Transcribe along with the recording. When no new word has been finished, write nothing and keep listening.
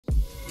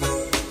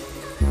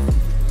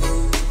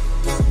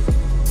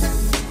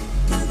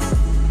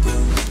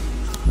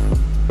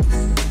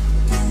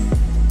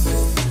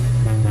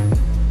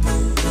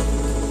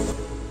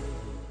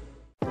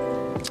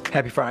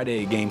Happy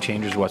Friday, Game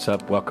Changers. What's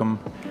up? Welcome.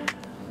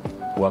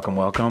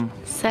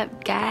 What's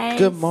up, guys?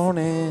 Good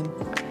morning.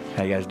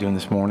 How you guys doing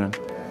this morning?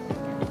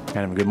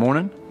 Adam, good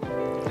morning.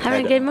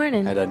 Having a good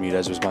morning. I had to unmute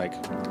Ezra's mic.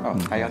 Oh,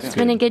 how y'all It's doing?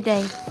 been a good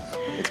day.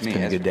 It's me.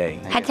 Been a good day.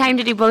 Had time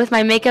to do both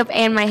my makeup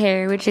and my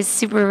hair, which is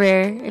super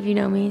rare if you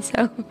know me.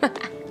 So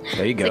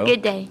There you it's go. a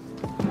good day.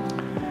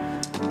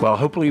 Well,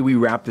 hopefully we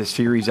wrap this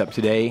series up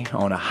today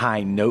on a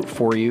high note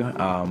for you.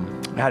 I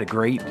had a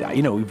great,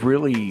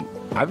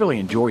 I've really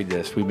enjoyed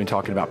this. We've been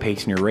talking about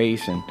pacing your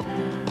race,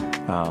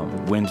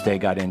 and Wednesday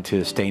got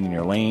into staying in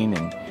your lane,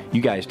 and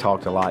you guys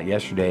talked a lot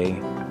yesterday,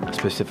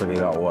 specifically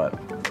about what?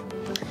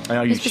 I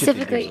know you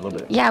shifted gears a little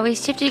bit. Yeah, we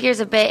shifted gears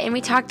a bit, and we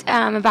talked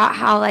about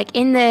how, like,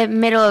 in the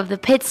middle of the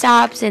pit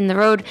stops and the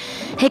road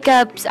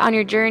hiccups on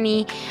your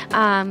journey,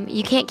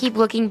 you can't keep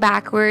looking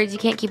backwards, you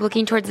can't keep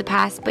looking towards the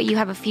past, but you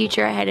have a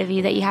future ahead of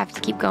you that you have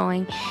to keep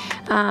going.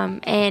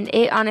 And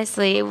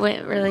it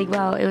went really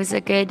well. It was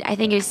I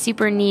think it was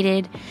super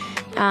needed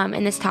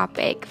in this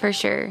topic for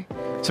sure.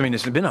 So I mean,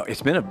 it's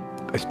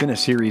been a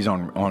series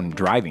on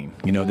driving,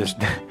 this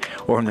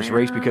or on this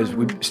race, because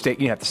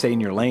you have to stay in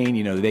your lane.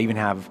 They even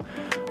have.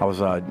 I was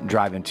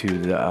driving to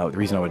the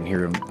reason I wasn't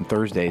here on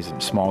Thursdays,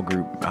 a small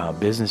group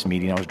business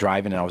meeting. I was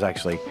driving, and I was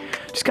actually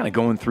just kind of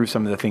going through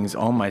some of the things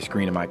on my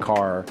screen in my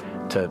car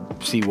to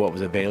see what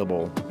was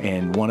available,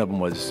 and one of them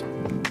was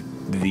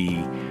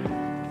the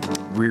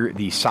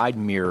side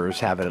mirrors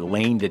have a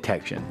lane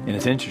detection. And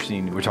it's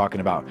interesting, we're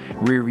talking about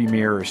rear view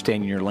mirrors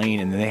staying in your lane,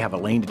 and then they have a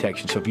lane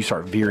detection, so if you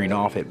start veering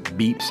off, it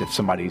beeps if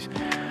somebody's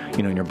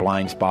in your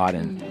blind spot.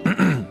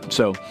 And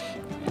so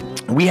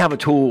we have a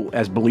tool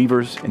as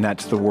believers, and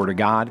that's the Word of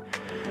God.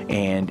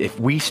 And if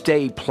we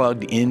stay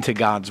plugged into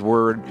God's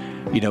Word,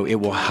 it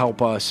will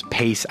help us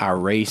pace our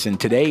race. And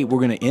today we're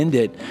going to end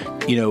it.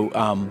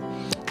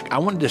 I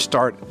wanted to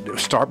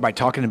start by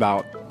talking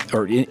about,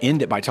 or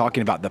end it by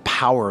talking about the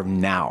power of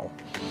now.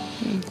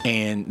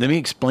 And let me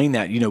explain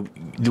that.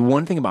 The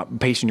one thing about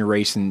pacing your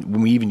race, and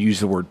when we even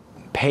use the word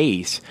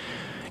pace,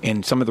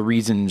 and some of the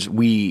reasons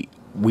we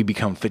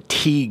become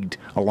fatigued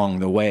along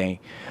the way,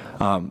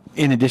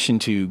 in addition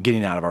to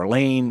getting out of our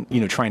lane,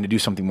 trying to do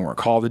something we're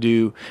called to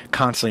do,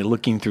 constantly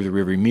looking through the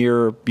rearview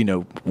mirror,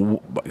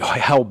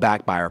 held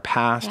back by our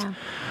past,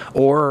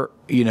 or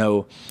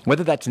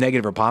whether that's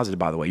negative or positive.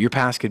 By the way, your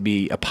past could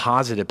be a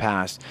positive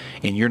past,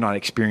 and you're not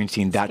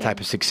experiencing that type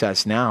of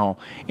success now,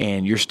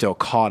 and you're still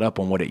caught up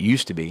on what it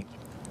used to be.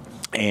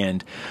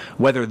 And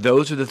whether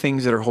those are the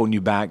things that are holding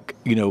you back,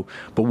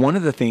 but one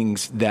of the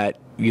things that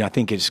I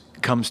think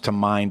comes to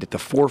mind at the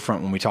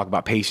forefront when we talk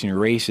about pacing your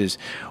race is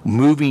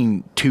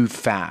moving too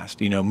fast.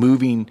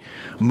 Moving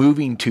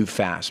too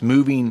fast,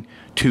 moving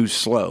too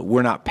slow.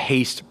 We're not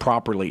paced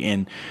properly,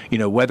 and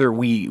whether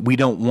we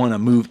don't want to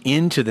move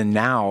into the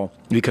now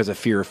because of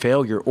fear of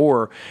failure,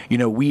 or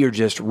we are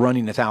just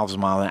running 1,000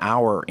 miles an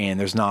hour and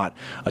there's not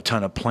a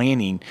ton of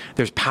planning.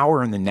 There's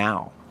power in the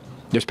now.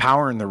 There's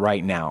power in the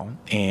right now.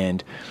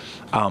 And,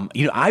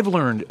 I've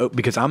learned,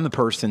 because I'm the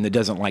person that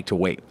doesn't like to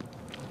wait.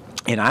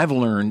 And I've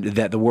learned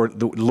that the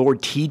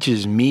Lord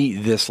teaches me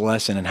this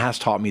lesson, and has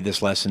taught me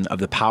this lesson of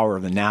the power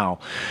of the now,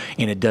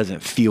 and it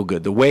doesn't feel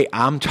good. The way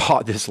I'm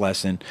taught this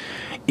lesson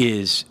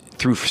is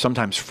through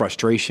sometimes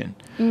frustration.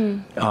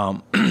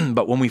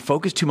 But when we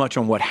focus too much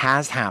on what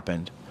has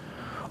happened,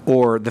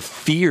 or the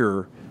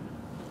fear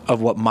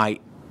of what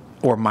might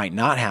or might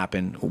not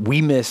happen, we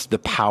miss the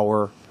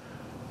power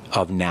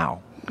of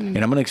now. And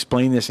I'm going to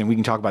explain this, and we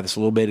can talk about this a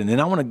little bit. And then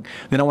I want to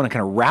kind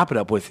of wrap it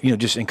up with,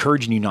 just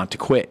encouraging you not to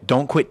quit.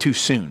 Don't quit too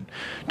soon.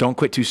 Don't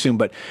quit too soon.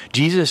 But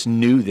Jesus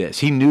knew this.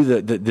 He knew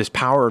that this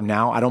power of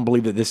now. I don't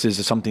believe that this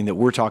is something that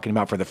we're talking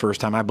about for the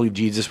first time. I believe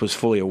Jesus was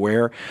fully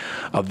aware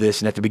of this.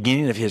 And at the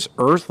beginning of his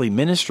earthly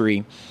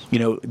ministry,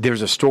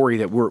 there's a story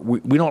that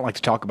we don't like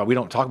to talk about. We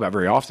don't talk about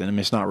very often. I mean,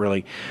 it's not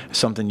really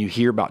something you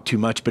hear about too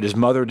much. But his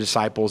mother,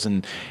 disciples,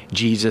 and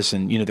Jesus,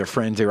 and their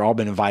friends, they've all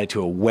been invited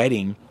to a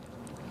wedding.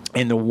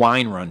 And the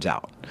wine runs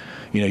out.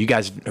 You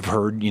guys have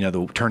heard,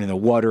 the turning the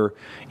water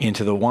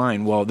into the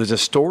wine. Well, there's a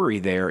story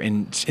there,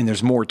 and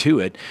there's more to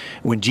it.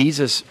 When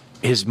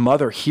his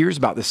mother hears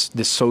about this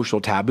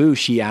social taboo,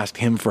 she asked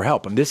him for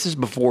help. And this is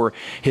before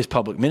his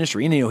public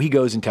ministry. And, he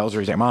goes and tells her,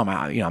 he's like, Mom,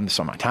 I'm just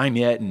on my time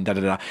yet, and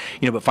da-da-da.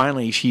 But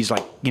finally she's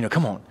like,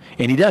 come on.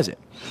 And he does it.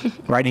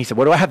 Right. And he said,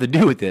 what do I have to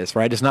do with this?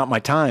 Right. It's not my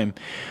time.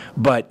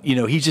 But,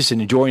 he's just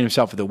enjoying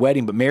himself at the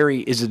wedding. But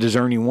Mary is a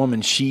discerning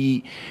woman.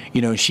 She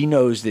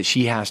knows that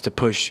she has to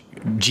push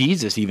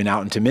Jesus even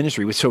out into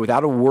ministry. So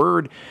without a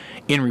word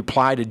in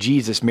reply to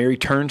Jesus, Mary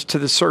turns to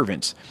the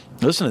servants.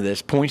 Listen to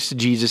this, points to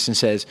Jesus and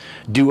says,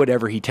 do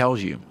whatever he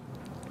tells you.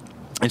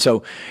 And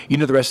so,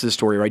 the rest of the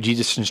story, right?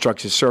 Jesus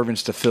instructs his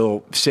servants to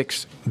fill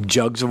 6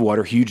 jugs of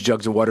water, huge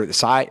jugs of water at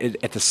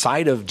the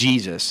side of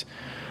Jesus.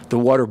 The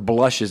water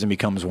blushes and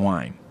becomes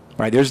wine,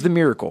 right? There's the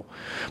miracle.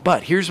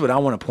 But here's what I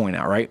want to point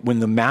out, right?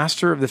 When the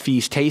master of the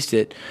feast tastes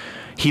it,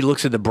 he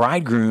looks at the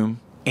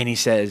bridegroom and he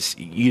says,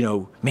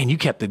 man, you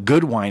kept the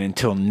good wine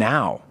until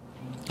now.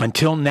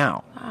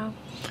 Wow.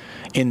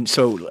 And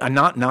so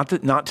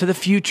not to the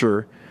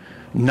future,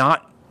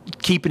 not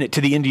keeping it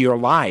to the end of your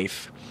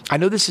life. I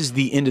know this is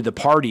the end of the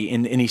party,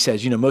 and he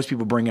says, most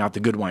people bring out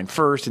the good wine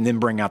first and then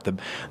bring out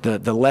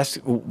the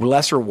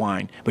lesser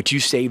wine, but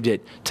you saved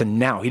it to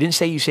now. He didn't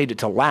say you saved it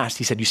to last.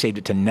 He said you saved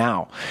it to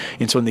now.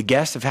 And so when the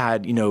guests have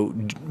had,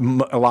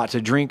 a lot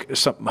to drink,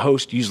 some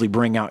hosts usually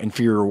bring out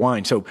inferior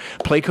wine. So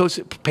pay close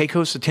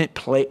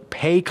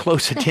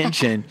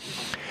attention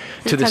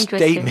to the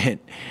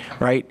statement,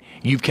 right?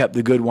 You've kept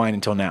the good wine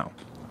until now.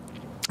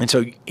 And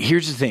so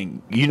here's the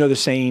thing, the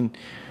saying,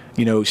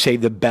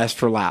 save the best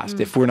for last.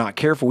 If we're not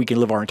careful, we can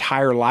live our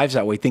entire lives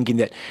that way, thinking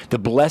that the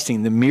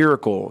blessing, the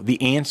miracle,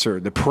 the answer,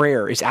 the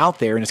prayer is out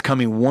there and it's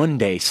coming one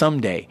day,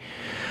 someday.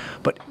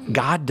 But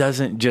God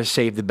doesn't just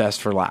save the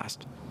best for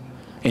last.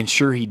 And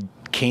sure, he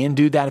can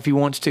do that if he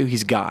wants to.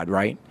 He's God,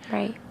 right?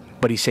 Right.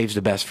 But he saves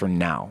the best for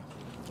now.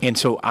 And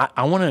so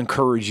I want to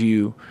encourage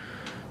you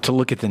to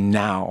look at the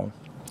now,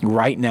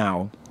 right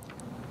now,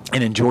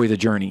 and enjoy the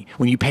journey.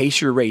 When you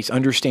pace your race,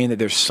 understand that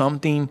there's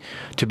something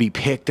to be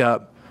picked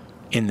up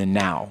in the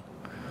now.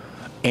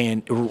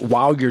 And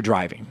while you're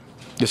driving,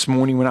 this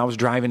morning when I was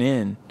driving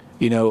in,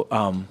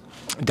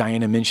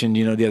 Diana mentioned,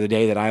 the other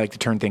day that I like to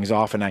turn things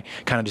off, and I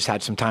kind of just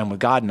had some time with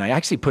God, and I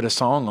actually put a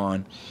song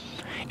on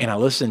and I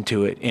listened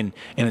to it, and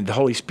the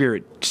Holy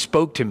Spirit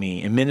spoke to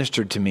me and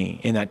ministered to me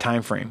in that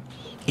time frame,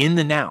 in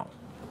the now,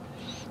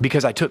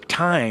 because I took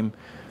time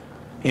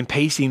in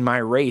pacing my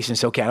race and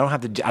said, okay,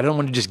 I don't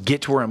want to just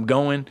get to where I'm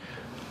going.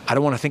 I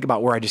don't want to think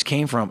about where I just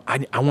came from.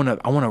 I want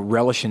to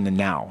relish in the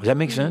now. Does that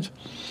make sense?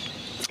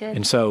 Good.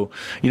 And so,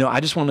 I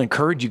just want to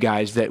encourage you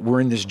guys that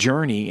we're in this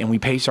journey and we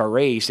pace our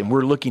race and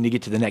we're looking to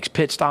get to the next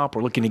pit stop.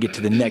 We're looking to get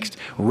to the next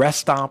rest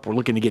stop. We're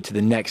looking to get to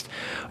the next,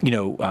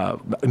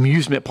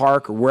 amusement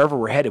park or wherever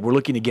we're headed. We're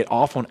looking to get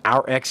off on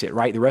our exit,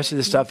 right? The rest of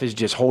this stuff is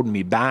just holding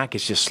me back.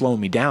 It's just slowing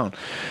me down.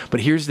 But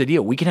here's the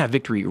deal. We can have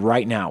victory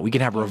right now. We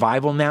can have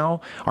revival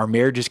now. Our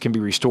marriages can be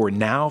restored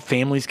now.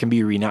 Families can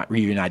be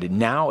reunited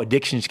now.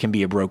 Addictions can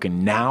be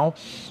broken now.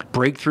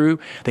 Breakthrough,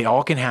 they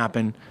all can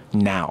happen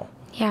now.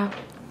 Yeah.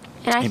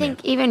 And I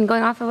think even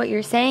going off of what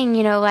you're saying,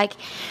 like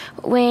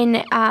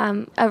when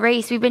a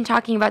race, we've been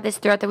talking about this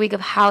throughout the week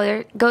of how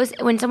there goes,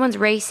 when someone's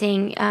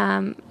racing,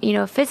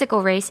 a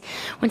physical race,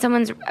 when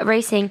someone's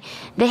racing,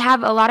 they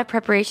have a lot of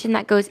preparation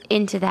that goes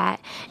into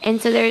that.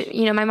 And so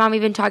there, my mom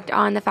even talked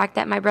on the fact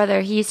that my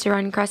brother, he used to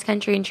run cross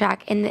country and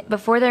track. And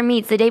before their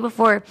meets, the day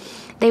before,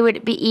 they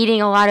would be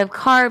eating a lot of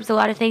carbs, a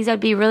lot of things that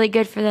would be really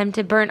good for them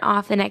to burn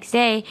off the next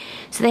day.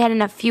 So they had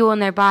enough fuel in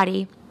their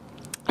body.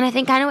 And I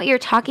think kind of what you're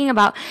talking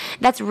about,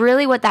 that's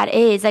really what that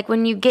is. Like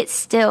when you get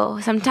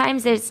still,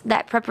 sometimes there's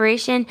that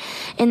preparation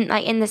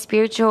in the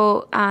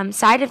spiritual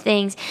side of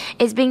things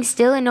is being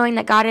still and knowing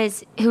that God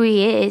is who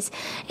he is.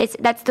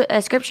 That's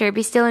the scripture,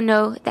 be still and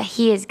know that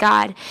he is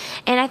God.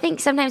 And I think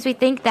sometimes we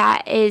think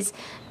that is,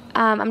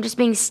 I'm just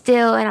being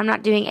still and I'm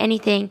not doing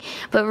anything.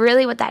 But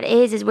really what that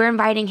is we're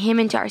inviting him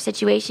into our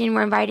situation.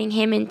 We're inviting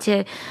him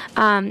into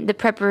the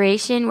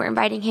preparation. We're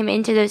inviting him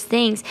into those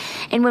things.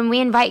 And when we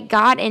invite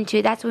God into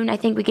it, that's when I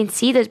think we can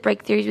see those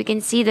breakthroughs. We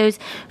can see those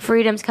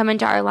freedoms come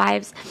into our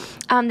lives.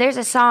 There's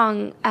a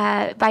song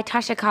by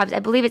Tasha Cobbs. I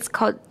believe it's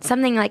called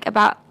something like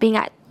about being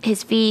at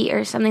his feet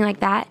or something like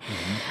that.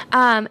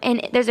 Mm-hmm.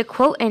 And there's a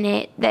quote in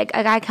it that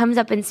a guy comes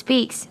up and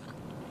speaks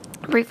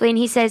briefly, and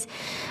he says,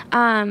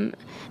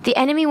 the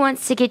enemy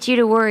wants to get you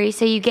to worry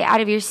so you get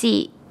out of your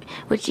seat,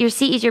 which your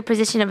seat is your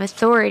position of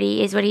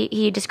authority, is what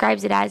he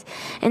describes it as.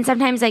 And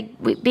sometimes,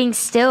 being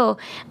still,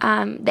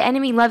 the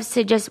enemy loves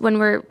to just, when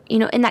we're,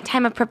 in that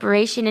time of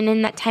preparation and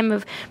in that time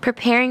of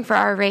preparing for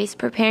our race,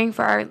 preparing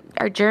for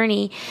our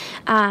journey,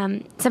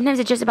 sometimes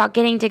it's just about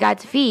getting to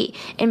God's feet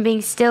and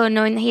being still and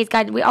knowing that he is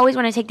God. We always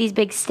want to take these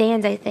big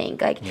stands, I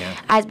think,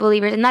 as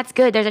believers, and that's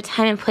good. There's a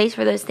time and place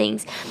for those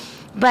things.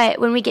 But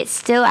when we get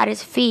still at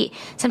his feet,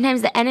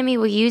 sometimes the enemy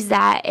will use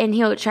that and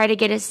he'll try to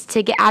get us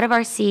to get out of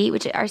our seat,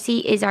 which our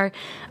seat is our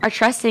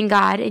trust in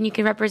God, and you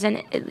can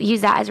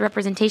use that as a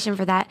representation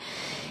for that.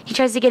 He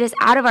tries to get us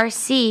out of our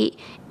seat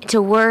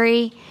to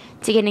worry,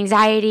 to get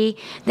anxiety.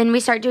 Then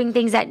we start doing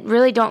things that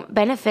really don't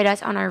benefit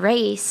us on our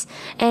race.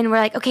 And we're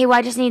like, okay, well,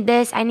 I just need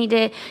this. I need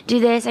to do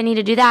this. I need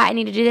to do that. I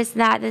need to do this and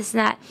that, this and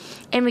that.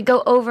 And we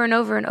go over and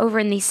over and over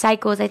in these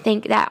cycles, I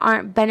think, that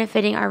aren't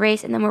benefiting our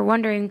race. And then we're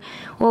wondering,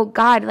 well,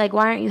 God,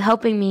 why aren't you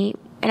helping me?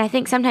 And I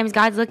think sometimes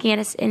God's looking at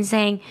us and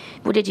saying,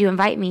 well, did you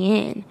invite me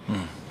in?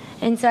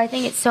 And so I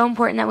think it's so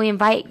important that we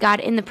invite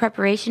God in the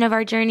preparation of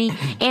our journey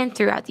and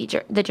throughout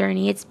the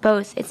journey. It's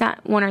both. It's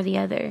not one or the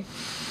other.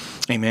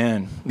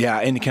 Amen. Yeah,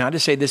 and can I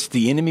just say this?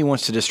 The enemy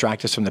wants to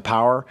distract us from the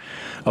power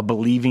of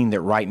believing that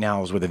right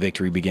now is where the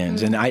victory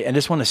begins. Mm-hmm. And I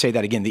just want to say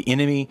that again. The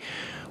enemy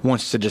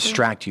wants to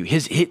distract you.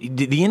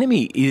 The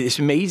enemy is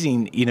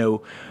amazing,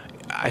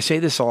 I say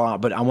this a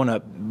lot, but I want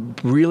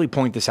to really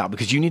point this out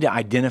because you need to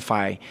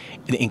identify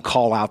and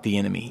call out the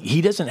enemy.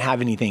 He doesn't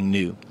have anything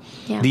new.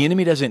 Yeah. The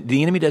enemy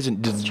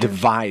doesn't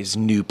devise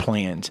new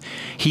plans.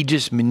 He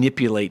just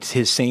manipulates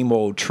his same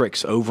old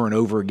tricks over and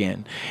over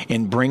again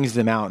and brings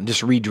them out and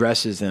just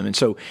redresses them. And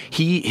so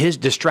his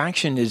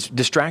distraction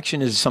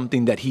is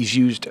something that he's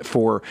used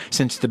for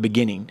since the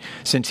beginning,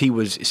 since he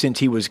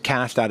was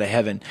cast out of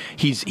heaven.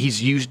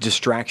 He's used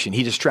distraction.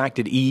 He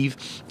distracted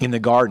Eve in the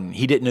garden.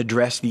 He didn't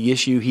address the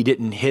issue. He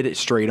didn't hit it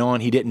straight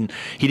on. He didn't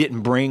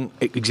bring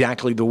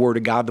exactly the word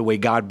of God the way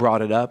God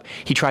brought it up.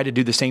 He tried to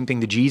do the same thing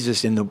to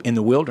Jesus in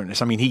the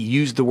wilderness. I mean, he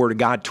used the word of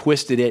God,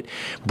 twisted it,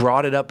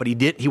 brought it up, but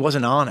he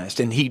wasn't honest,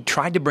 and he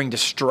tried to bring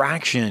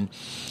distraction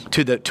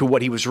to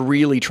what he was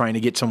really trying to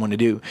get someone to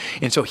do.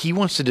 And so he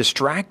wants to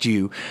distract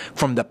you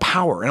from the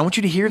power. And I want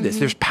you to hear this.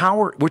 There's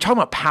power. We're talking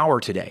about power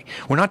today.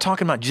 We're not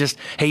talking about just,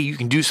 hey, you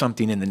can do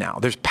something in the now.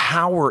 There's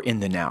power in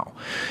the now.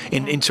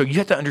 And so you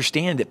have to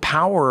understand that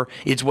power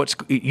is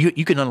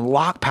you can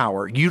unlock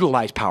power,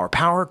 utilize power.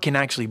 Power can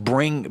actually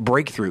bring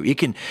breakthrough.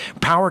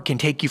 Power can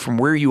take you from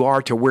where you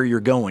are to where you're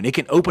going. It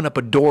can open up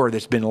a door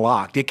that's been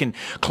locked. It can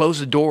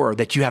close a door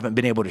that you haven't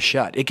been able to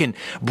shut. It can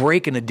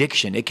break an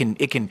addiction. It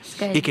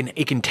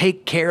can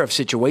take care of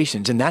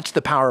situations, and that's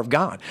the power of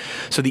God.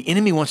 So the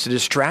enemy wants to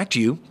distract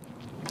you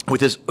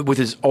with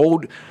his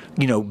old,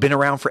 been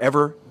around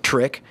forever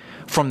trick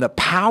from the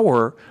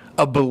power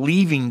of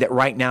believing that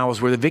right now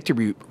is where the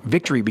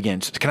victory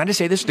begins. Can I just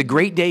say this? The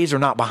great days are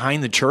not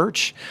behind the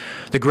church.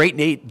 The great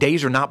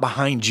days are not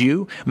behind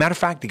you. Matter of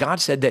fact,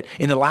 God said that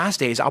in the last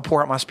days, I'll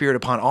pour out my spirit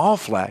upon all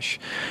flesh.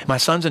 My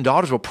sons and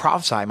daughters will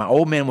prophesy. My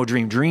old man will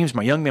dream dreams.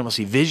 My young man will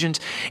see visions.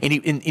 And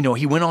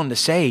he went on to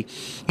say,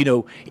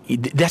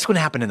 that's going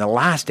to happen in the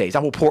last days. I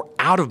will pour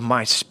out of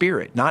my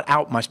spirit, not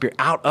out my spirit,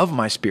 out of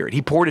my spirit.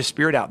 He poured his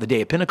spirit out the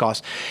day of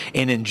Pentecost.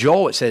 And in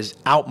Joel, it says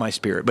out my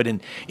spirit. But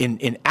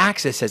in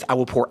Acts, it says, I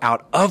will pour out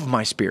of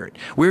my spirit.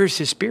 Where is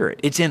his spirit?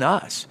 It's in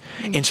us.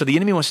 And so the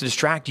enemy wants to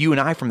distract you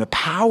and I from the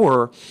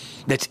power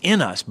that's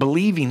in us,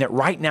 believing that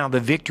right now the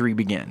victory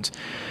begins.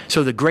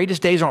 So the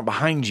greatest days aren't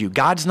behind you.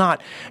 God is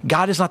not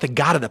the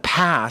God of the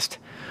past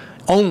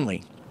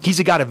only. He's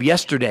the God of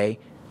yesterday,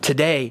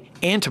 today,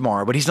 and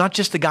tomorrow. But he's not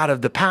just the God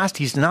of the past.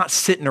 He's not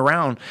sitting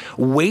around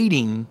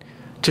waiting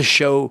to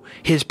show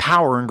his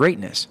power and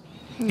greatness.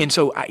 And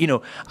so, I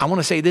want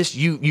to say this,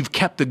 you've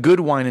kept the good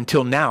wine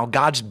until now.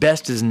 God's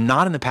best is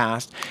not in the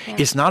past. Yeah.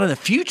 It's not in the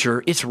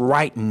future. It's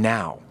right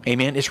now.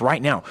 Amen. It's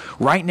right now.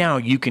 Right now,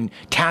 you can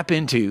tap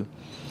into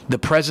the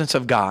presence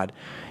of God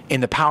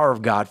and the power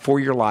of God for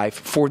your life,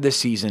 for this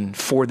season,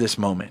 for this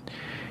moment.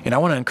 And I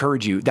want to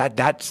encourage you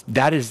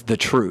that is the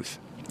truth.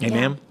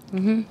 Amen. Yeah.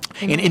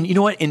 Mm-hmm. And you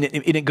know what? And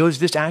it goes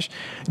this, Ash,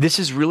 this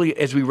is really,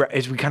 as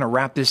we kind of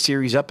wrap this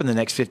series up in the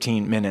next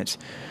 15 minutes,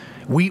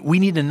 we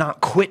need to not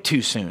quit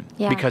too soon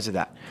because of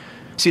that.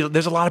 See,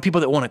 there's a lot of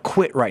people that want to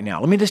quit right now.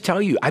 Let me just tell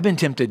you, I've been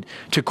tempted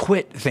to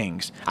quit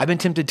things. I've been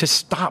tempted to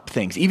stop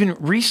things. Even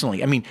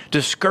recently,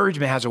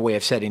 discouragement has a way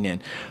of setting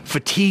in.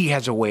 Fatigue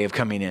has a way of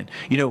coming in.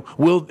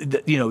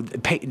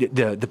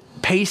 The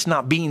pace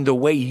not being the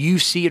way you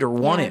see it or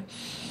want it.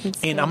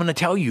 And I'm going to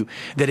tell you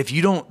that if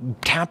you don't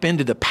tap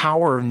into the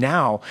power of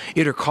now,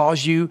 it'll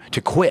cause you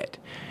to quit.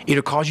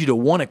 It'll cause you to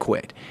want to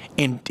quit.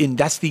 And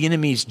that's the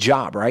enemy's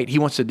job, right? He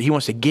wants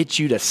to get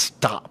you to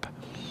stop.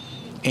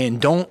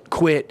 And don't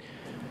quit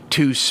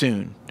too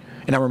soon.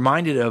 And I'm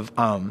reminded of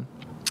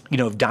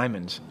of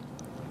diamonds.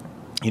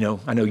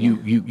 I know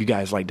you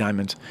guys like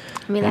diamonds.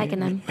 We liking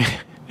them.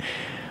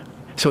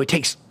 So it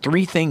takes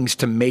 3 things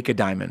to make a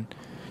diamond.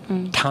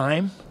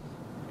 Time,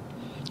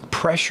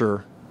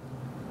 pressure,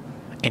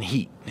 and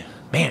heat.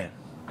 Man,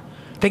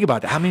 think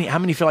about that. How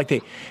many feel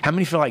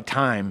like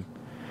time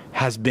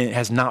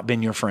has not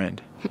been your friend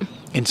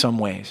in some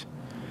ways?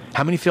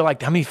 How many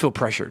feel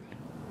pressured?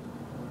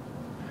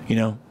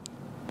 Yeah.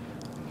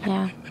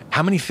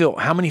 How many feel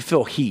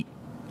heat?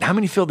 How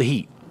many feel the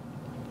heat?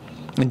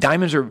 And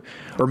diamonds are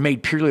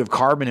made purely of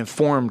carbon and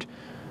formed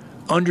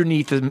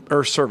underneath the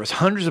Earth's surface,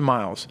 hundreds of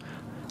miles,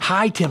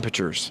 high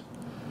temperatures,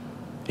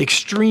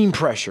 extreme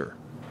pressure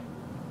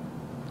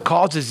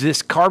causes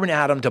this carbon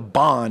atom to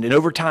bond, and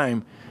over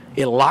time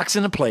it locks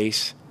into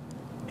place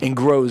and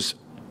grows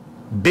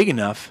big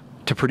enough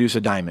to produce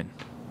a diamond.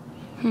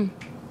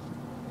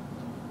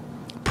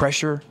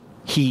 Pressure,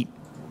 heat,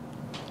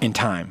 and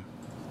time.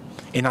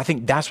 And I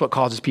think that's what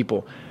causes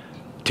people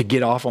to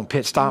get off on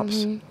pit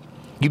stops.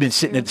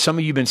 Mm-hmm. Some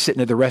of you have been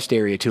sitting at the rest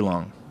area too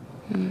long.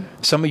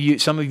 Some of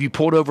you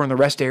pulled over in the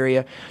rest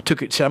area,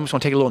 said, I'm just going to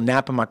take a little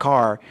nap in my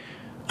car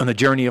on the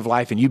journey of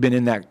life, and you've been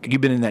in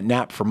that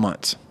nap for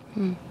months.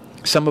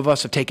 Some of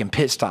us have taken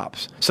pit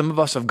stops. Some of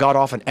us have got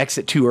off an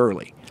exit too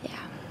early.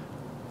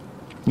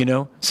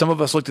 Some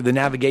of us looked at the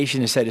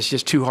navigation and said, it's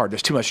just too hard.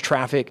 There's too much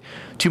traffic,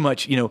 too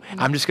much,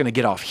 I'm just going to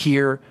get off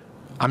here.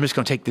 I'm just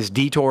going to take this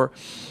detour.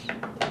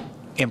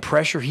 And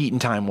pressure, heat,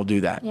 and time will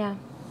do that. Yeah,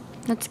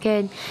 that's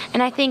good.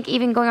 And I think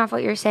even going off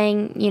what you're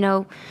saying,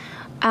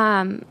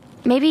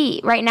 maybe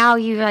right now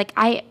you're like,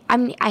 I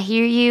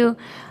hear you.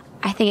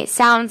 I think it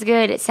sounds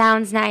good. It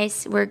sounds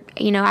nice.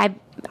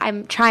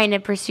 I'm trying to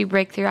pursue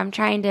breakthrough. I'm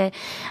trying to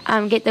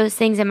get those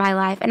things in my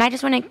life. And I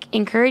just want to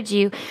encourage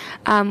you.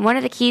 One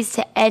of the keys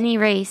to any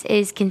race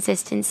is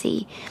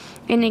consistency.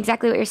 And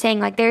exactly what you're saying,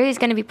 like there is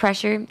going to be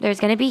pressure, there's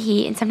going to be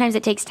heat, and sometimes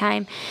it takes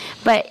time.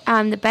 But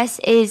the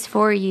best is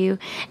for you,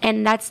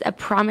 and that's a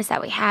promise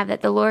that we have,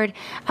 that the Lord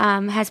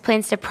has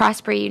plans to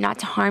prosper you, not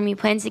to harm you,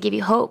 plans to give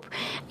you hope,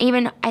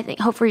 even, I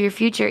think, hope for your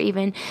future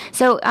even.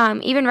 So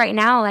even right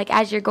now, like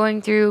as you're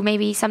going through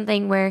maybe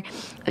something where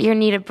you're in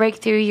need of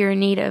breakthrough, you're in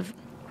need of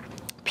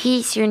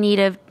peace, your need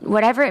of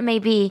whatever it may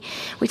be.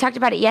 We talked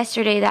about it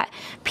yesterday, that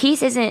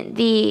peace isn't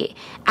the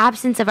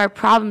absence of our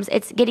problems,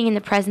 it's getting in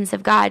the presence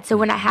of God. So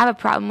when I have a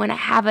problem, when I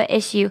have an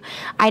issue,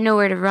 I know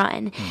where to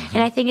run.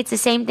 And I think it's the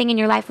same thing in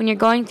your life when you're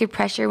going through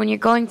pressure, when you're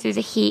going through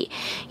the heat,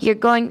 you're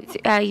going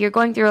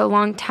through a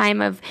long time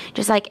of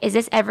just like, is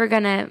this ever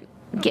gonna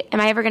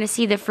am I ever gonna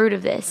see the fruit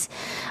of this?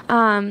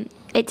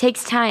 It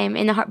takes time,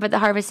 but the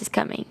harvest is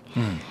coming.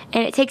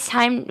 And it takes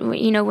time,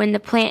 you know, when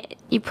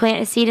you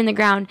plant a seed in the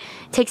ground,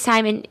 it takes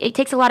time, and it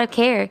takes a lot of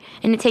care,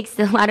 and it takes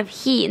a lot of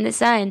heat in the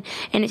sun,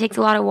 and it takes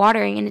a lot of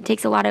watering, and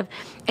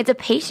it's a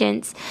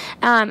patience.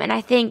 And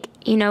I think,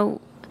 you know,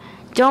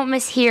 don't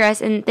mishear us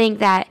and think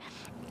that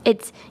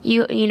it's,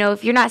 you know,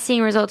 if you're not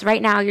seeing results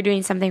right now, you're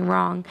doing something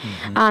wrong.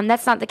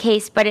 That's not the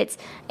case, but it's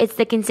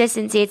the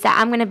consistency. It's that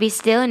I'm going to be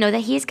still and know that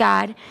He's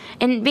God.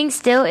 And being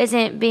still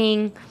isn't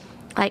being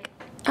like,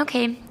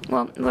 okay,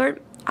 well,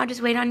 Lord, I'll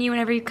just wait on you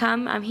whenever you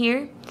come. I'm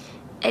here.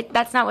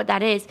 That's not what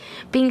that is.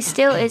 Being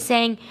still is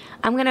saying,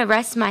 I'm going to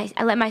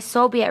let my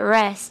soul be at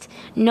rest,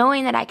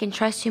 knowing that I can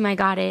trust who my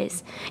God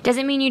is.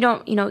 Doesn't mean you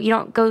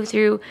don't go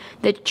through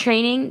the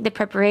training, the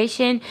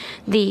preparation,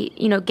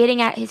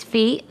 getting at His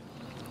feet,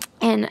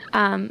 and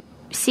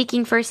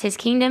seeking first His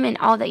kingdom and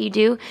all that you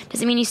do.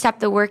 Doesn't mean you stop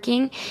the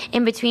working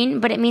in between,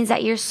 but it means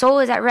that your soul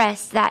is at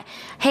rest, that,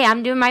 hey,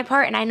 I'm doing my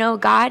part and I know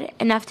God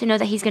enough to know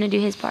that He's going to do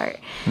His part.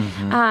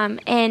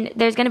 And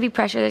there's going to be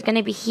pressure, there's going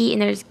to be heat,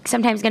 and there's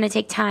sometimes going to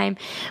take time,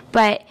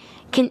 but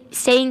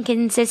staying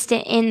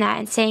consistent in that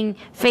and staying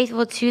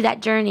faithful to that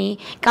journey.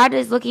 God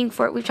is looking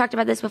for, we've talked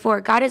about this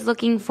before, God is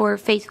looking for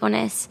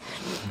faithfulness.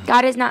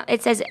 God is not,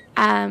 it says,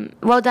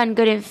 well done,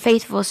 good and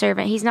faithful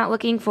servant. He's not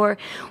looking for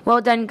well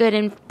done, good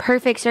and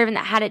perfect servant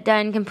that had it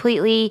done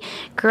completely,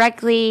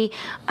 correctly,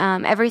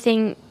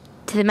 everything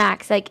to the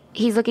max. Like,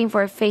 He's looking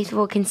for a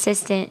faithful,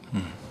 consistent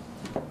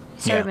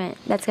servant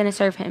that's going to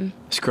serve Him.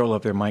 Scroll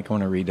up there, Mike. I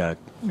want to read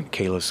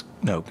Kayla's,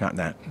 no, not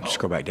that.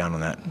 Scroll back down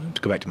on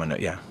that. Go back to my note.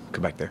 Yeah,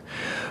 go back there.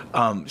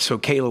 So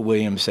Kayla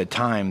Williams said,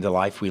 time, the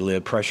life we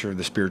live, pressure,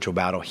 the spiritual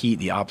battle, heat,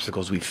 the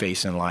obstacles we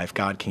face in life.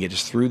 God can get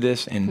us through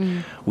this,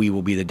 and we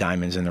will be the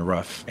diamonds in the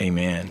rough.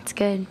 Amen. It's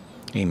good.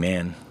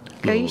 Amen.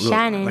 Girl, you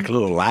shining. Like a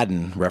little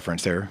Aladdin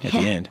reference there at the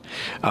end.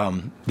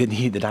 Didn't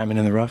he, the diamond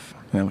in the rough?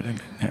 Right?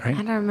 I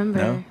don't remember.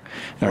 No?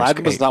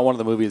 Aladdin was not one of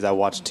the movies I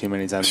watched too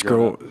many times.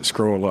 Scroll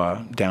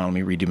down. Let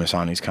me redo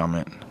Masani's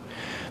comment.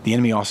 The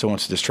enemy also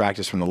wants to distract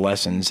us from the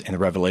lessons and the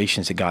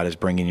revelations that God is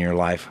bringing in your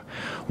life.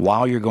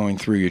 While you're going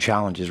through your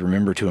challenges,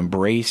 remember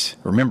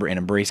and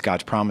embrace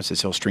God's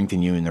promises. He'll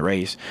strengthen you in the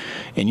race.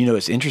 And you know,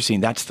 it's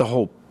interesting. That's the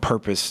whole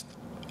purpose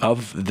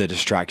of the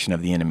distraction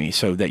of the enemy,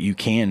 so that you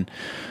can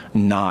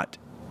not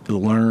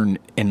learn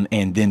and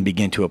then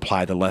begin to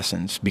apply the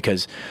lessons,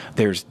 because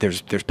there's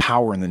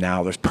power in the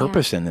now, there's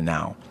purpose in the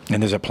now,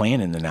 and there's a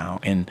plan in the now.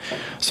 And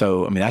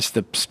so, I mean, that's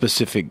the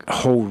specific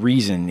whole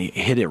reason. He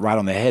hit it right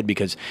on the head,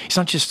 because it's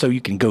not just so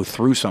you can go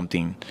through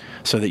something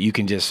so that you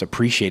can just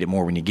appreciate it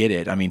more when you get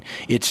it. I mean,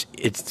 it's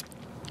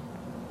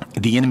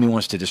the enemy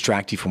wants to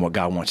distract you from what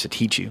God wants to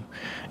teach you,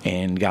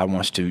 and God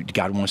wants to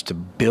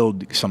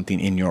build something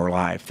in your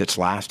life that's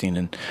lasting.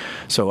 And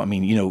so, I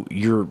mean,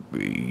 your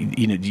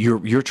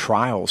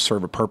trials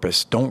serve a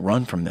purpose. Don't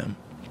run from them.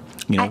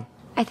 You know,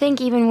 I think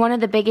even one of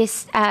the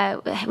biggest,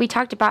 we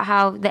talked about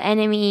how the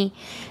enemy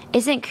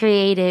isn't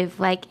creative.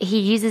 Like, he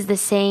uses the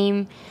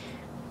same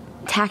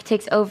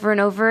tactics over and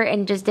over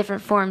in just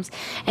different forms.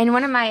 And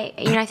one of my,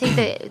 I think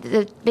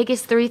the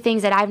biggest three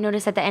things that I've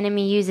noticed that the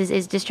enemy uses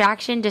is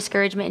distraction,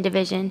 discouragement, and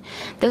division.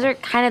 Those are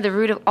kind of the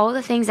root of all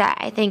the things that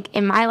I think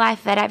in my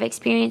life that I've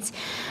experienced.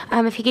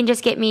 If he can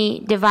just get me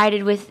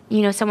divided with,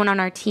 someone on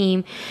our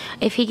team,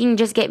 if he can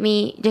just get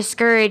me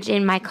discouraged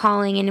in my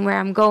calling and where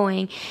I'm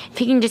going, if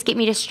he can just get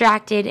me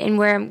distracted in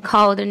where I'm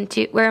called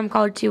to, where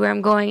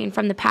I'm going, and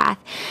from the path.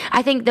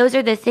 I think those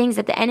are the things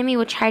that the enemy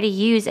will try to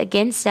use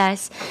against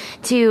us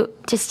to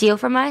steal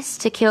from us,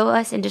 to kill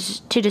us, and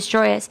to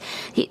destroy us.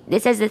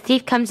 It says the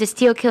thief comes to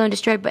steal, kill, and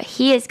destroy, but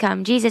He has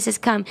come, Jesus has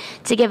come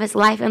to give us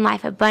life and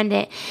life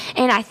abundant.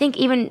 And I think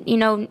even,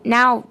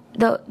 now,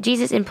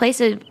 in place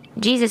of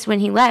Jesus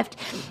when He left,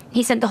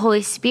 He sent the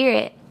Holy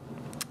Spirit.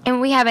 And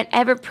we have an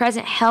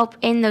ever-present help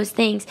in those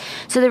things.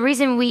 So the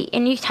reason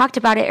and you talked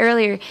about it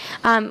earlier,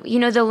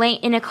 the lane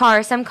in a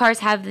car, some cars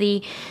have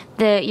the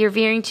you're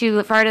veering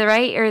too far to the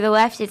right or the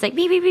left, it's like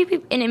beep, beep, beep,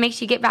 beep, and it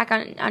makes you get back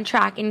on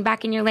track and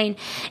back in your lane.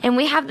 And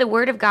we have the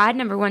Word of God,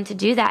 number one, to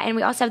do that, and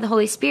we also have the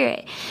Holy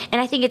Spirit.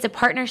 And I think it's a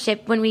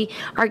partnership when we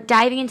are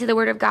diving into the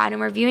Word of God and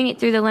we're viewing it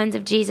through the lens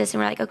of Jesus,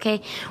 and we're like,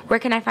 okay, where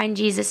can I find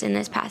Jesus in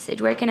this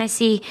passage? Where can I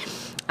see,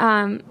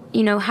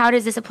 how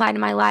does this apply to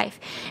my life?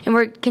 And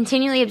we're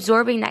continually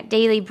absorbing that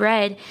daily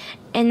bread.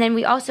 And then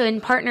we also, in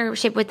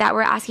partnership with that,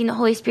 we're asking the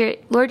Holy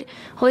Spirit, Lord,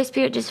 Holy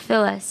Spirit, just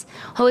fill us.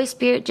 Holy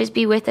Spirit, just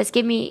be with us.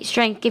 Give me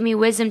strength. Give me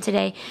wisdom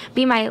today.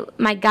 Be my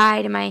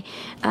guide and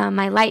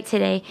my light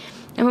today.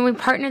 And when we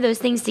partner those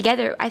things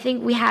together, I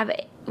think we have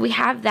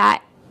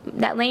that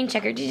lane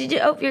checker.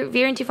 Oh, you're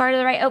veering too far to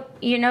the right. Oh,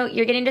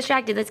 you're getting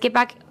distracted. Let's get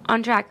back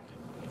on track.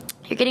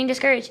 You're getting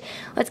discouraged.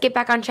 Let's get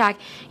back on track.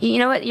 You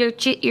know what? You're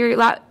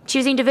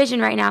choosing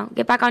division right now.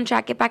 Get back on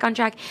track. Get back on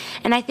track.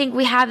 And I think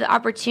we have the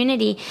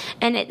opportunity,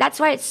 and that's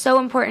why it's so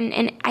important.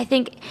 And I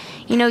think,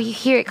 you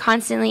hear it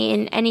constantly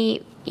in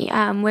any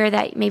where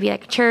that maybe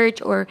like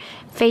church or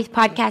faith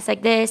podcasts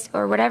like this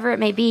or whatever it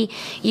may be.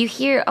 You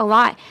hear a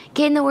lot.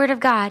 Get in the Word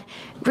of God.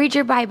 Read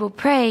your Bible.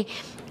 Pray.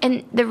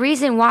 And the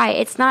reason why,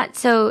 it's not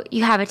so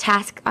you have a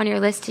task on your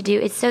list to do.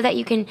 It's so that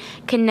you can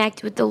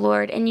connect with the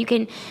Lord, and you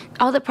can,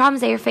 all the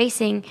problems that you're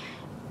facing,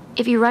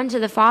 if you run to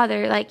the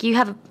Father, like you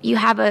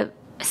have a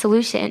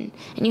solution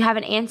and you have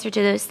an answer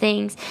to those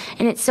things.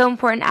 And it's so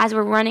important as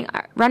we're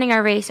running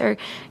our race, or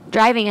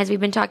driving, as we've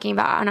been talking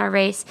about on our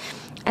race,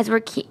 as we're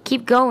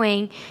keep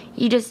going,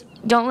 you just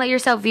don't let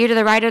yourself veer to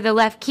the right or the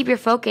left. Keep your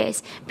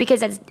focus, because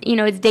that's,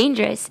 it's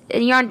dangerous.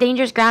 And you're on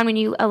dangerous ground when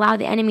you allow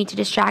the enemy to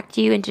distract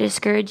you and to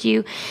discourage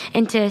you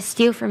and to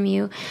steal from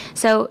you.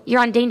 So you're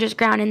on dangerous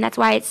ground, and that's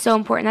why it's so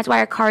important. That's why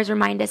our cars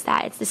remind us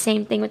that. It's the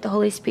same thing with the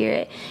Holy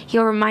Spirit.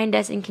 He'll remind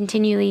us and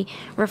continually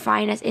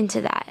refine us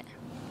into that.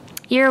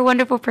 You're a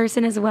wonderful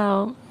person as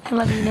well. I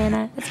love you,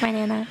 Nana. That's my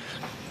Nana.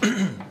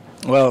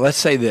 Well, let's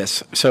say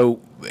this. So,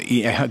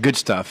 yeah, good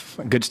stuff,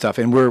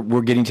 and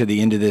we're getting to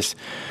the end of this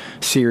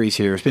series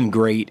here. It's been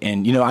great,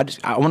 and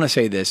I want to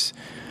say this: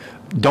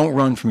 don't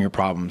run from your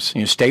problems.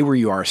 Stay where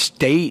you are.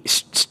 Stay.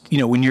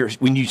 When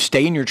you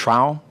stay in your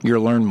trial,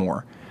 you'll learn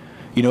more.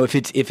 If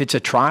it's a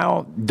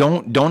trial,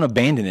 don't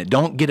abandon it.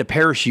 Don't get a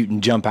parachute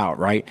and jump out,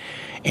 right?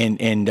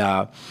 And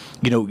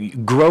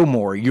grow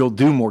more. You'll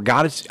do more.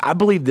 I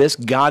believe this.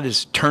 God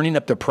is turning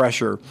up the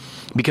pressure,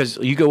 because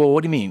you go, well,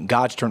 what do you mean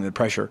God's turning the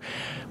pressure?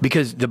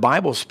 Because the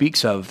Bible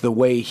speaks of the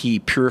way He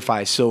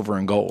purifies silver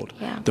and gold.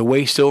 Yeah. The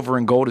way silver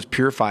and gold is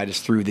purified is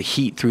through the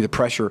heat, through the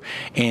pressure,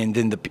 and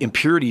then the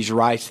impurities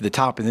rise to the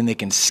top, and then they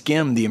can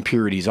skim the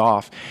impurities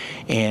off.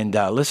 And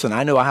listen,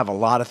 I know I have a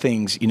lot of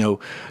things,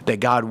 that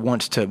God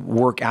wants to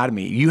work out of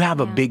me. You have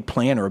a big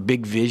plan or a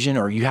big vision,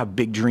 or you have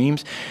big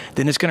dreams,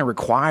 then it's going to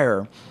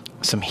require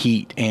some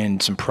heat and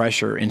some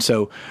pressure. And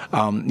so,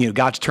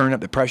 God's turning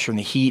up the pressure and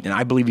the heat, and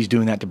I believe He's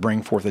doing that to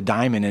bring forth a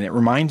diamond. And it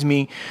reminds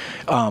me,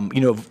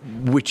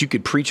 of which you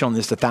could preach on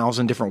this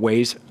 1,000 different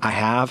ways. I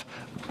have,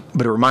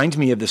 but it reminds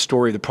me of the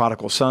story of the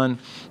prodigal son.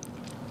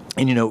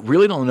 And,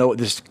 really don't know what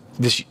this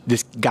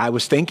guy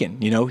was thinking.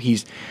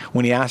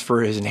 When he asked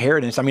for his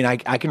inheritance, I mean, I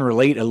can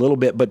relate a little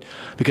bit, but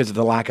because of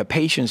the lack of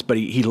patience, but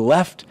he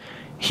left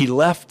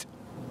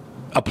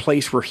a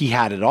place where he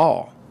had it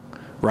all,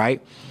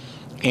 right?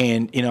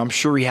 And, I'm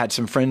sure he had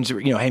some friends,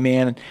 hey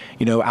man,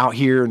 out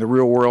here in the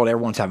real world,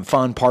 everyone's having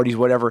fun, parties,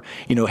 whatever,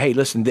 hey,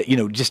 listen,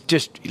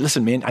 just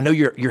listen, man, I know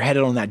you're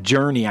headed on that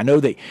journey. I know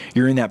that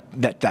you're in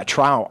that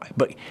trial,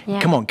 but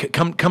come on,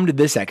 come to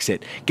this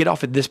exit, get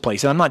off at this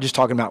place. And I'm not just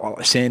talking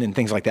about sin and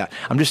things like that.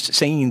 I'm just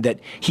saying that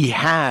he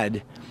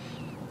had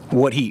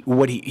what he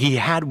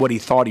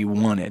thought he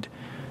wanted,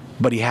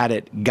 but he had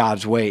it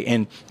God's way.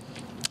 And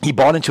he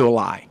bought into a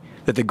lie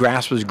that the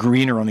grass was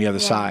greener on the other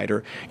side,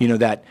 or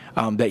that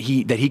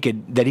he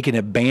could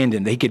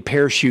abandon, that he could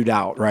parachute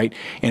out, right?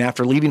 And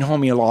after leaving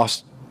home, he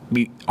lost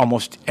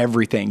almost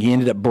everything. He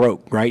ended up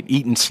broke, right,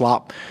 eating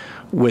slop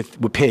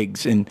with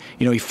pigs, and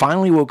he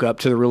finally woke up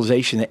to the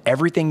realization that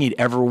everything he'd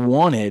ever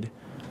wanted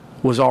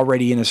was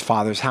already in his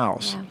Father's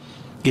house. Yeah.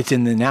 It's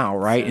in the now,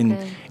 right?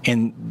 So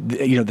and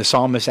the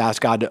psalmist asked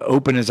God to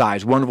open his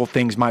eyes. Wonderful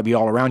things might be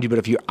all around you, but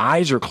if your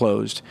eyes are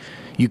closed,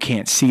 you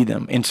can't see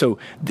them. And so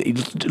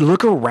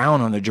look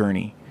around on the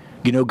journey.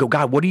 Go,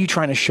 God, what are you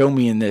trying to show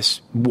me in this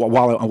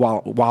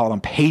while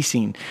I'm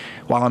pacing,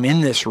 while I'm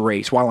in this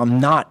race, while I'm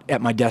not at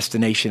my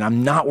destination,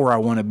 I'm not where I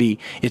want to be.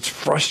 It's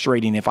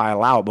frustrating if I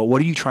allow it, but what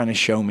are you trying to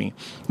show me?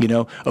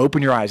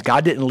 Open your eyes.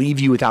 God didn't leave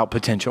you without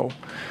potential.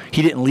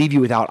 He didn't leave you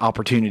without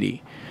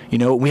opportunity.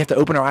 We have to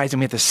open our eyes,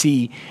 and we have to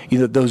see,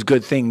 those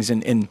good things.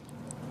 And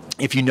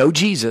if you know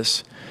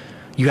Jesus,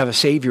 you have a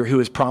Savior who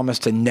has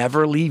promised to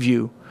never leave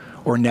you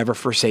or never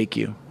forsake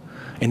you.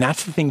 And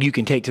that's the thing you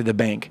can take to the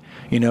bank.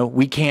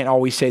 We can't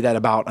always say that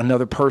about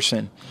another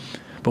person,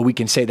 but we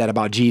can say that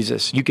about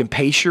Jesus. You can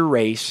pace your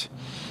race.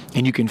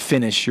 and you can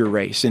finish your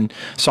race. And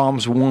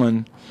Psalms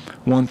 1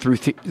 through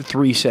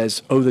 3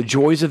 says, "Oh, the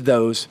joys of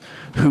those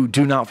who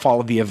do not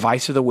follow the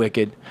advice of the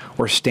wicked,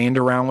 or stand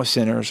around with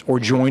sinners, or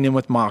join in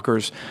with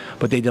mockers,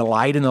 but they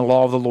delight in the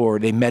law of the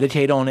Lord. They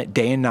meditate on it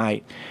day and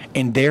night,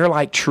 and they're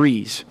like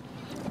trees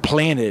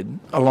planted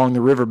along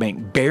the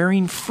riverbank,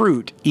 bearing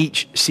fruit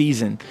each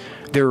season.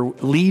 Their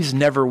leaves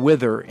never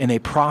wither, and they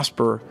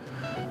prosper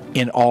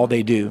in all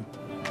they do."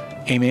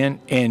 Amen.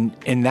 And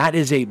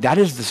that's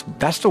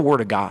the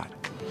word of God.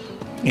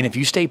 And if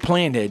you stay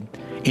planted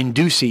in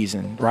due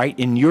season, right?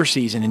 In your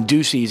season, in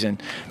due season,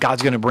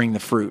 God's going to bring the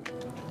fruit.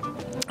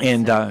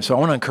 And so I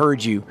want to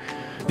encourage you.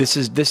 This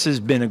has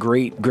been a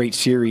great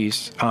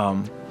series.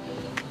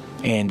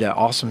 And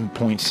awesome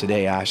points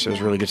today, Ash. It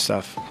was really good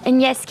stuff. And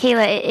yes,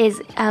 Kayla, it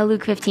is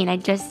Luke 15. I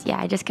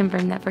just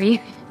confirmed that for you.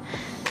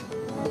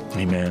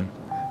 Amen.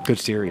 Good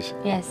series.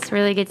 Yes,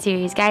 really good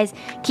series. Guys,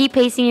 keep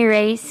pacing your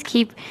race.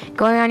 Keep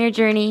going on your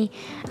journey.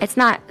 It's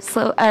not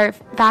slow or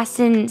fast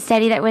and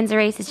steady that wins the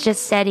race. It's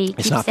just steady.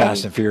 It's not steady.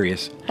 Fast and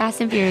furious.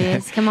 Fast and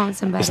furious. Come on,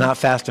 somebody. It's not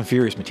fast and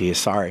furious, Matthias.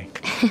 Sorry.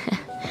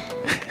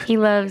 He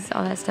loves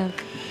all that stuff.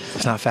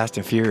 It's not fast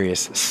and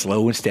furious.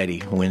 Slow and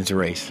steady wins the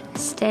race.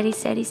 Steady,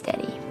 steady,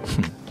 steady.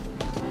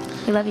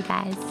 We love you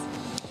guys.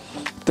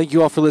 Thank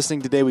you all for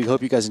listening today. We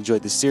hope you guys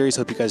enjoyed this series.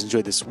 Hope you guys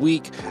enjoyed this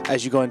week.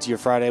 As you go into your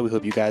Friday, we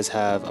hope you guys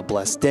have a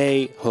blessed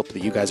day. Hope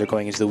that you guys are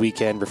going into the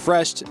weekend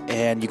refreshed,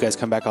 and you guys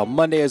come back on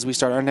Monday as we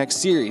start our next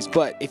series.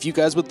 But if you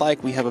guys would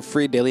like, we have a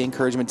free daily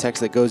encouragement text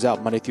that goes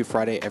out Monday through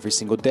Friday every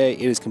single day.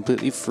 It is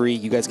completely free.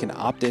 You guys can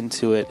opt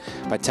into it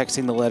by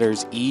texting the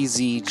letters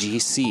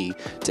EZGC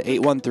to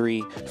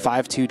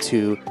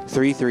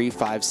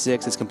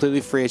 813-522-3356. It's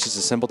completely free. It's just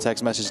a simple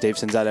text message Dave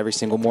sends out every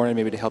single morning,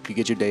 maybe to help you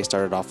get your day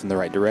started off in the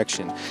right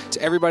direction.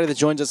 To everybody that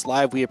joins us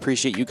live, we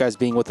appreciate you guys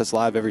being with us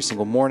live every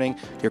single morning.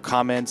 Your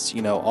comments,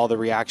 all the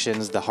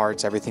reactions, the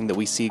hearts, everything that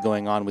we see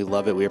going on, we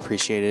love it. We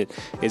appreciate it.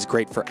 It's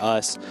great for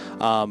us.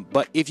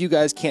 But if you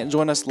guys can't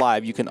join us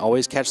live, you can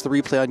always catch the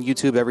replay on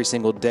YouTube every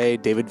single day.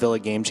 David Villa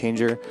Game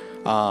Changer.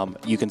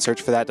 You can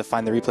search for that to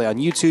find the replay on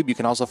YouTube. You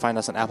can also find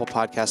us on Apple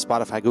Podcasts,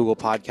 Spotify, Google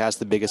Podcasts,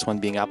 the biggest one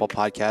being Apple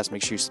Podcasts.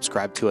 Make sure you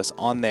subscribe to us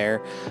on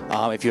there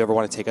if you ever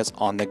want to take us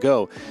on the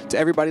go. To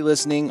everybody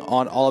listening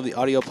on all of the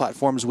audio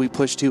platforms we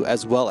push to,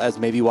 as well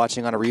as maybe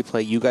watching on a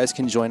replay, you guys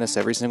can join us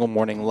every single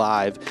morning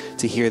live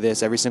to hear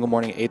this every single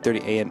morning at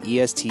 8:30 a.m.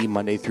 EST,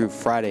 Monday through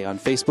Friday on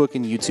Facebook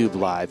and YouTube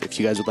Live. If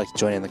you guys would like to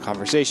join in the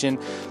conversation,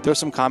 throw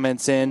some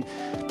comments in.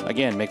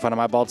 Again, make fun of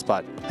my bald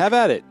spot. Have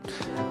at it.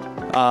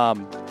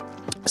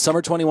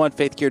 Summer 21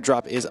 Faith Gear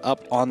Drop is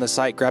up on the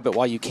site. Grab it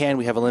while you can.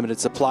 We have a limited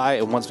supply,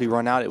 and once we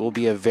run out, it will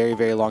be a very,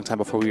 very long time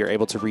before we are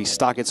able to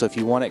restock it. So if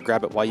you want it,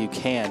 grab it while you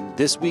can.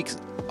 This week's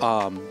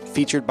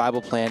featured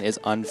Bible plan is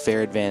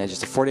Unfair Advantage.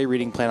 It's a 4-day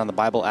reading plan on the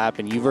Bible app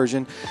and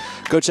YouVersion.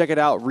 Go check it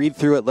out, read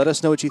through it, let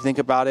us know what you think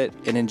about it,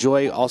 and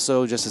enjoy.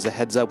 Also, just as a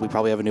heads up, we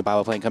probably have a new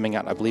Bible plan coming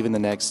out, I believe, in the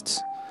next...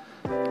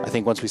 I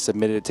think once we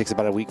submit it, it takes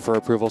about a week for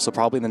approval, so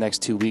probably in the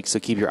next 2 weeks, so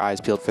keep your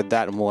eyes peeled for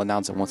that, and we'll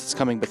announce it once it's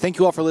coming. But thank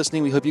you all for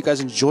listening. We hope you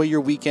guys enjoy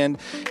your weekend,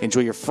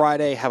 enjoy your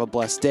Friday, have a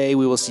blessed day.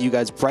 We will see you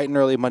guys bright and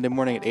early Monday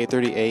morning at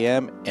 8:30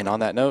 a.m., and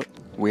on that note,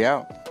 we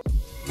out.